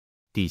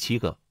第7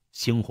个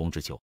猩红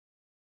之球。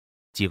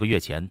几个月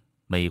前，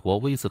美国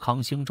威斯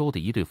康星州的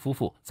一对夫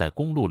妇在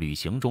公路旅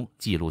行中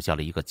记录下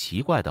了一个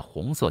奇怪的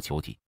红色球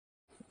体。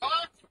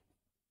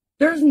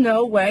There's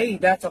no way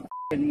that's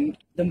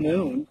the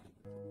moon.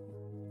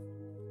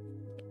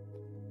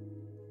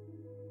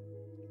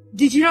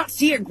 Did you not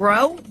see it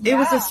grow? It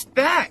was a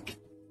speck.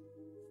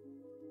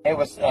 It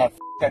was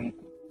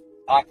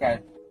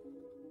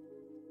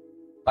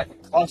like a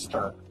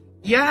cluster.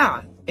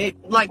 Yeah, it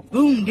like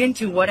boomed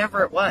into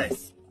whatever it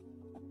was.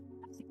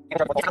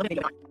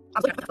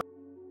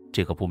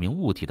 这个不明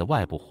物体的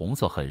外部红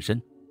色很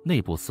深，内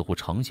部似乎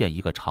呈现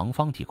一个长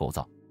方体构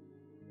造。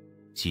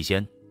起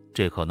先，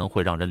这可能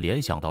会让人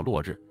联想到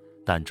落日，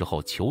但之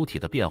后球体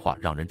的变化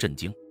让人震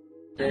惊。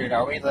Dude,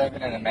 are we living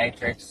in the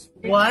Matrix?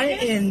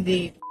 What in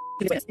the?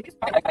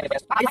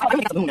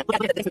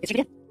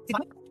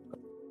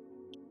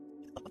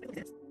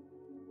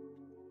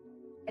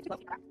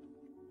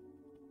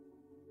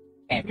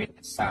 Can't be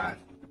the sun.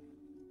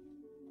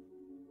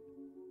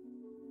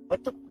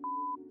 What the?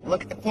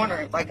 Look at the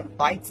corner, like a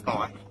light's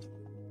gone.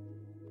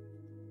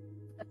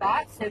 The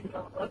bat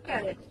signal, look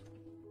at it.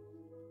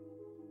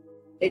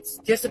 It's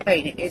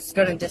dissipating. It's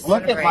going to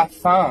Look disintegrate. at my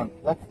phone.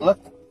 Look.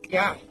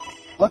 Yeah.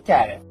 Look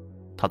at it.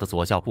 它的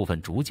左下部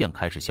分逐渐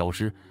开始消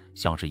失，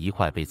像是一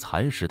块被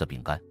蚕食的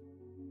饼干。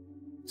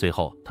最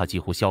后，它几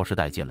乎消失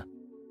殆尽了。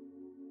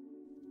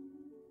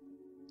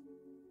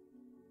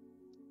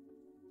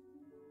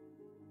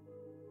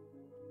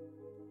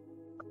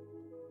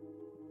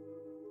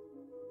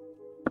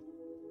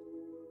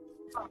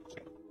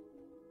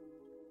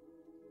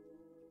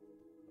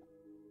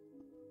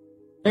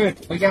Dude,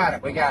 we got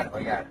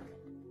it.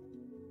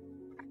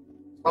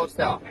 Hold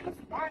still.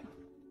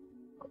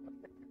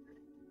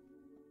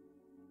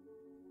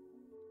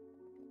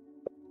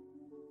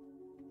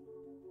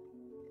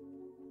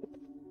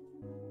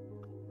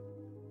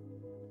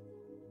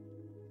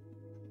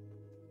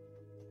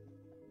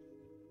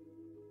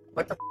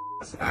 What the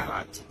is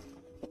that?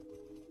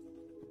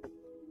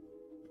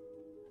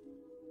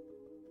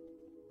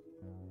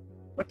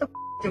 What the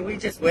did we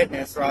just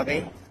witness,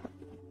 Robbie?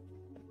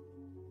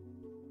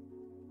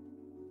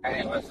 And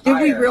it was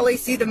Did we higher. really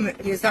see the moon?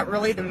 Is that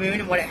really the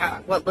moon and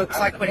what looks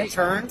like when it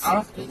turns?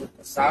 Honestly, is it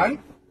the sun?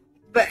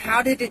 But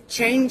how did it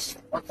change?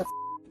 What the?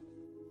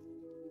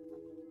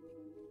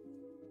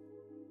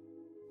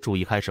 注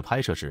意，开始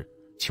拍摄时，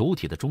球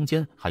体的中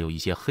间还有一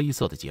些黑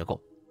色的结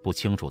构，不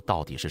清楚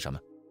到底是什么。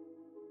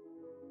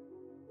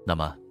那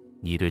么，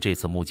你对这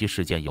次目击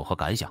事件有何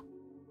感想？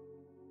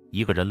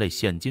一个人类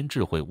现今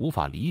智慧无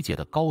法理解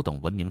的高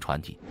等文明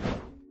传体，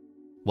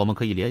我们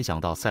可以联想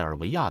到塞尔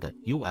维亚的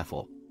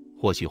UFO，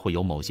 或许会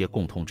有某些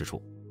共通之处，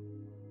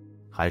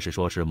还是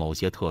说是某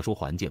些特殊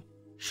环境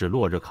使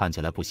落日看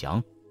起来不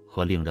祥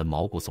和令人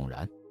毛骨悚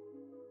然。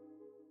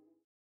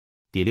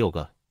第6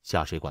个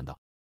下水管道。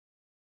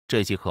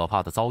这起可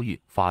怕的遭遇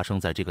发生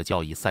在这个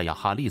叫以赛亚·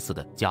哈利斯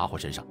的家伙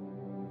身上。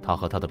他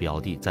和他的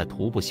表弟在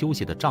徒步休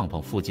息的帐篷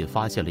附近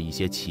发现了一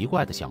些奇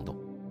怪的响动。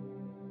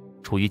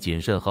出于谨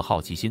慎和好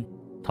奇心，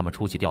他们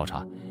出去调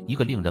查，一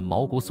个令人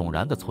毛骨悚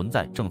然的存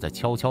在正在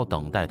悄悄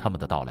等待他们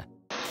的到来。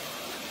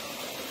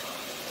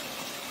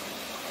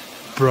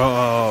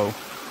Bro.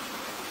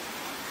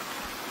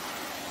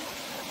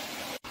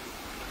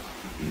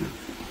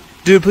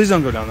 Dude, please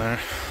don't go down there.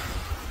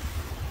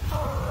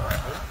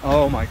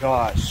 Oh my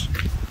gosh.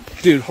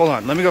 Dude, hold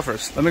on. Let me go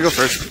first.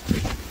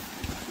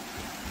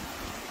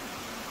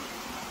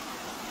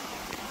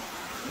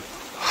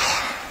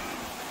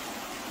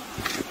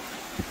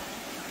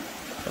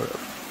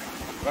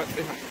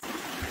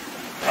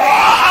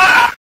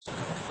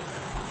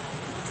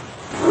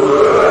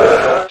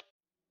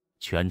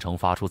全程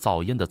发出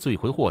噪音的罪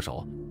魁祸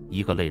首，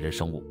一个类人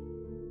生物。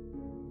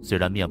虽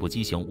然面部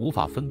畸形无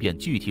法分辨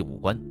具体五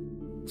官，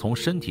从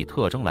身体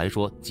特征来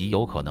说，极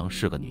有可能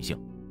是个女性。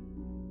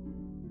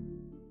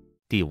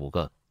第5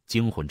个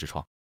惊魂之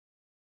窗。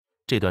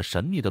这段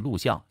神秘的录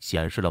像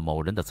显示了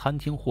某人的餐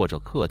厅或者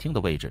客厅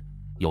的位置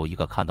有一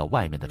个看到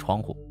外面的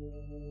窗户，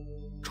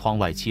窗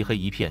外漆黑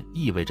一片，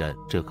意味着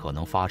这可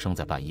能发生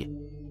在半夜。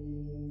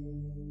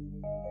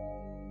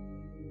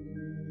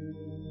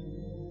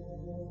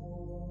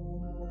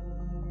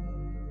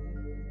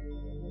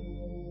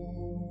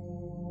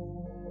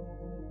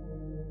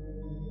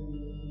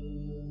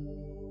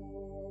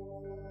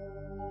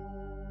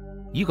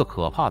一个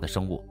可怕的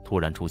生物突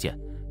然出现，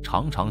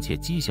长长且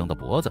畸形的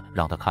脖子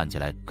让它看起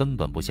来根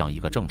本不像一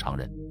个正常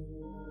人。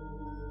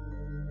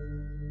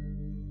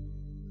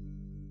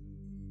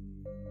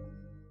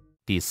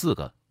第4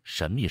个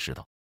神秘石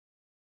头。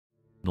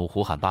努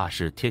胡罕巴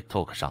是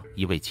TikTok 上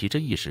一位奇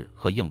珍异事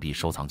和硬币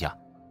收藏家，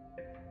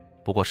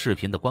不过视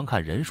频的观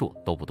看人数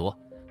都不多。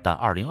但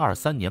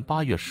2023年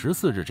8月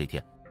14日这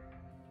天，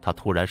他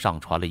突然上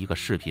传了一个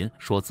视频，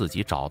说自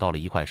己找到了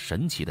一块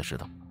神奇的石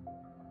头。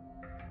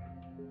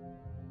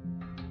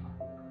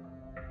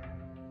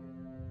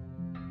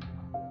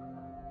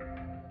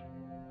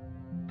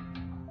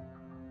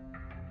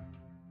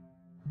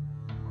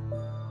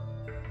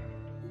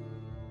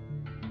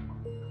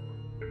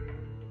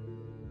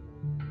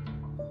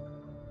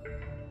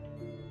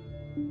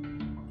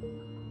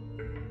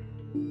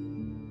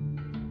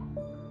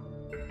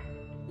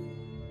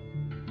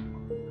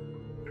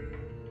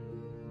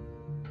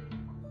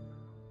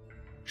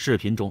视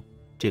频中，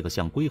这个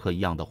像龟壳一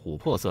样的琥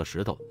珀色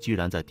石头居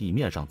然在地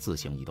面上自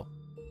行移动。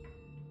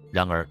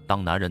然而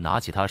当男人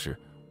拿起它时，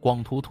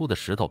光秃秃的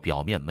石头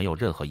表面没有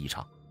任何异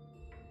常。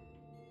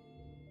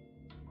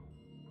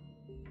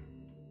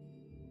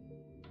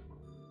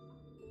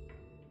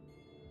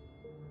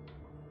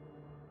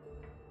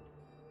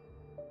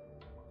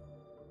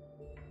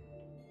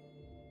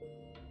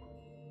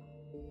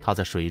它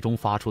在水中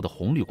发出的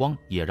红绿光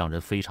也让人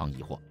非常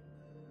疑惑。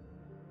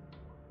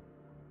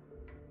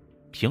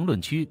评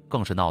论区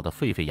更是闹得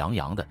沸沸扬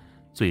扬的，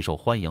最受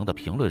欢迎的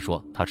评论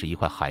说它是一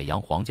块海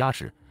洋皇家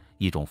石，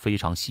一种非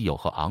常稀有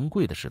和昂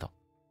贵的石头。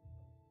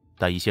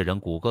但一些人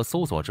谷歌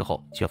搜索之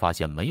后，却发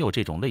现没有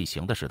这种类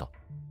型的石头。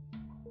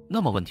那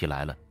么问题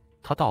来了，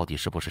它到底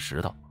是不是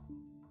石头？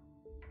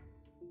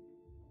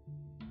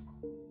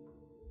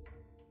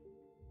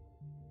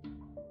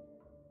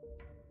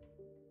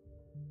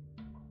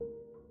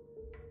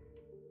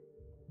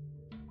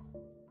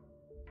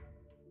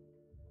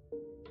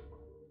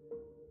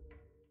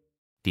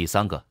第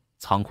三个，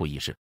仓库一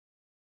事。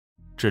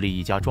智利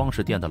一家装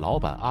饰店的老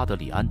板阿德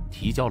里安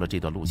提交了这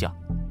段录像。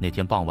那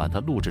天傍晚，他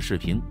录制视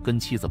频，跟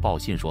妻子报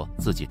信说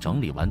自己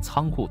整理完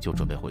仓库就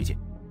准备回去。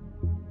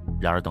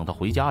然而等他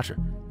回家时，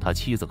他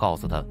妻子告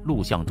诉他，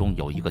录像中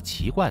有一个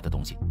奇怪的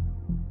东西。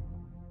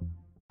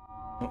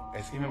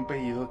Es que me han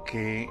pedido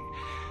que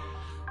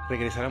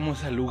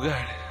regresáramos al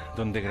lugar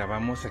donde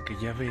grabamos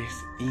aquella vez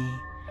y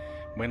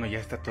bueno, ya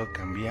está todo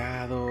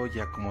cambiado,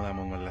 ya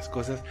acomodamos más las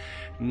cosas.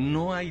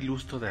 No hay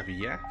luz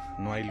todavía,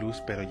 no hay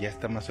luz, pero ya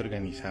está más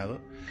organizado.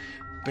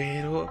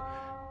 Pero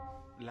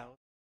la...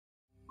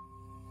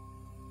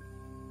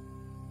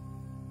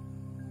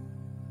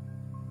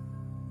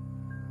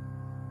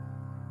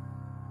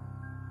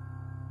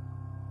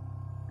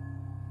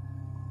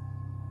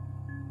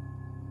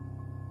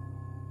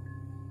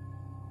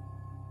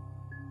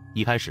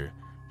 一开始，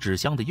纸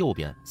箱的右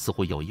边似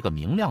乎有一个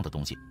明亮的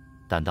东西，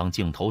但当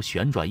镜头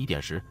旋转一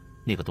点时，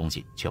那个东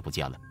西却不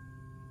见了。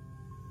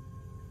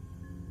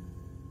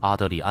阿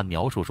德里安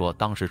描述说，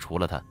当时除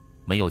了他，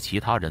没有其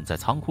他人在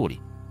仓库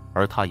里，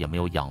而他也没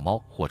有养猫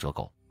或者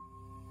狗。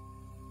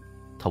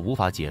他无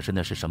法解释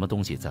那是什么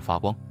东西在发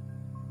光。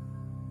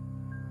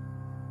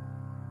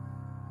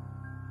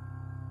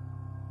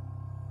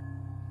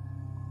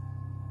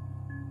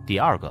第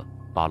二个，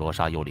巴罗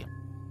莎幽灵。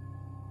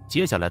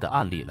接下来的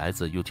案例来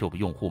自 YouTube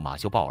用户马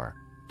修鲍尔，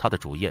他的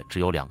主页只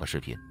有2个视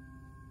频。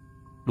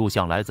录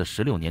像来自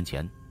16年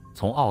前，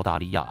从澳大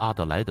利亚阿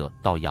德莱德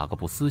到雅各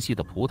布斯西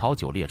的葡萄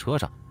酒列车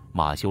上，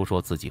马修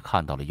说自己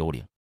看到了幽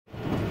灵。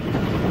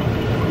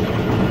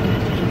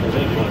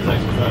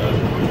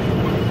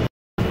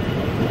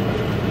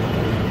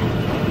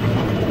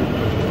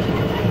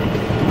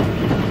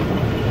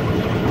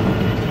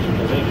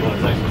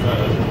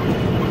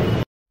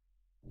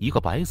一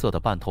个白色的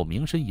半透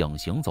明身影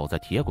行走在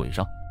铁轨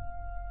上。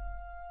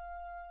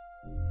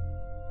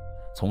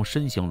从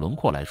身形轮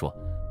廓来说，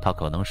她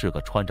可能是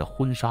个穿着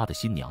婚纱的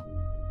新娘。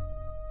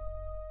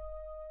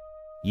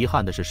遗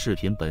憾的是，视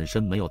频本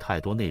身没有太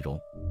多内容，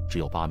只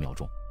有8秒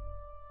钟。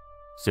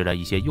虽然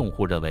一些用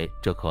户认为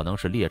这可能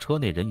是列车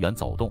内人员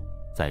走动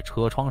在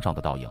车窗上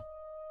的倒影，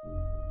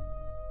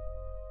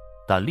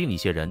但另一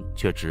些人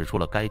却指出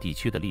了该地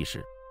区的历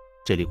史，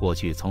这里过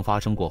去曾发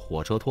生过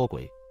火车脱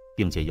轨，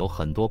并且有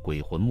很多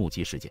鬼魂目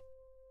击事件。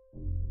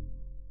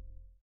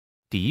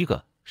第一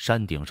个，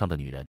山顶上的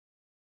女人。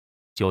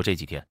就这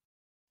几天，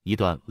一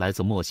段来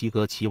自墨西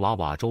哥奇瓦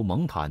瓦州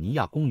蒙塔尼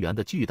亚公园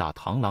的巨大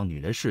螳螂女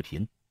人视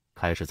频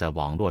开始在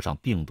网络上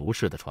病毒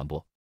式的传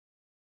播。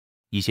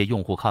一些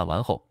用户看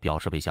完后表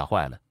示被吓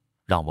坏了，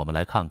让我们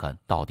来看看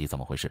到底怎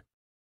么回事。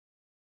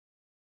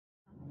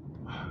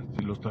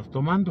Si lo estás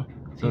tomando,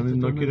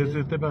 no quieres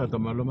para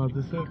tomarlo más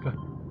de cerca.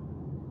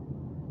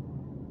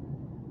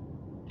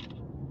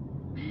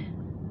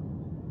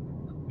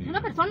 ¿Es una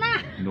persona?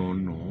 No,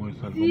 no,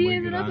 es algo Sí, muy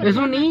es una grande. ¡Es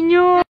un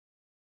niño!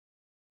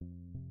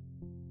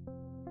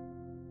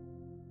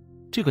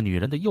 这个女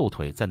人的右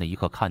腿在那一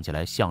刻看起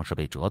来像是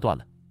被折断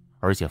了，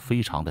而且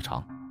非常的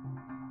长。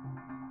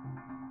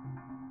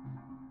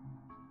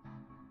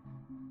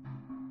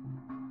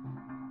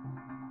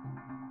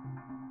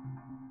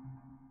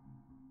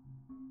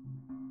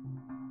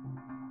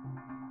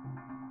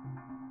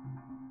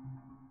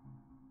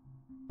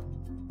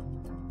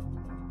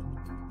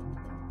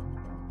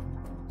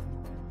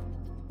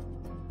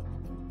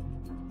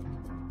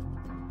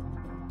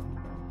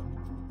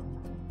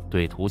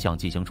对图像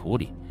进行处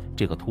理，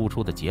这个突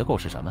出的结构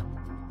是什么？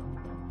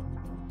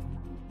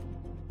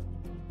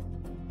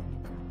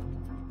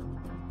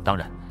当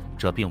然，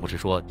这并不是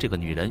说这个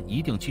女人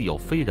一定具有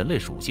非人类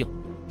属性，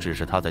只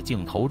是她在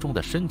镜头中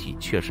的身体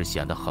确实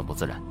显得很不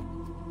自然。